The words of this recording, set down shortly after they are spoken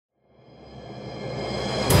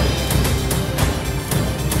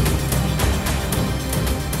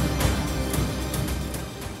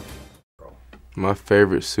My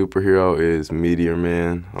favorite superhero is Meteor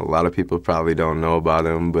Man. A lot of people probably don't know about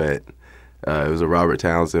him, but it was a Robert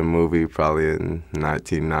Townsend movie probably in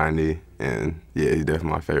 1990, and yeah, he's definitely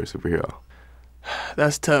my favorite superhero.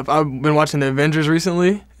 That's tough. I've been watching the Avengers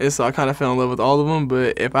recently, and so I kind of fell in love with all of them,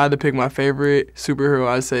 but if I had to pick my favorite superhero,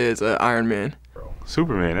 I'd say it's Iron Man.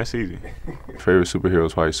 Superman, that's easy. Favorite superhero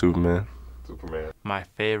is probably Superman. My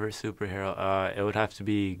favorite superhero, it would have to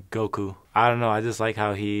be Goku. I don't know, I just like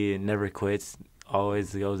how he never quits,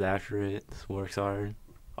 always goes after it, works hard,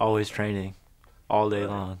 always training, all day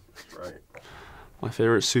long. Right. My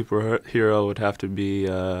favorite superhero would have to be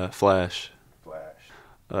Flash.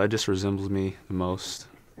 It just resembles me the most,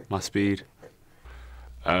 my speed.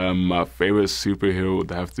 My favorite superhero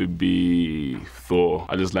would have to be Thor.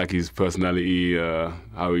 I just like his personality,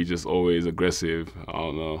 how he's just always aggressive. I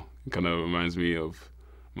don't know. It kind of reminds me of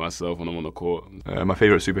myself when I'm on the court. My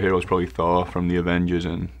favourite superhero is probably Thor from the Avengers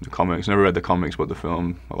and the comics. Never read the comics, but the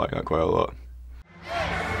film, I like that quite a lot.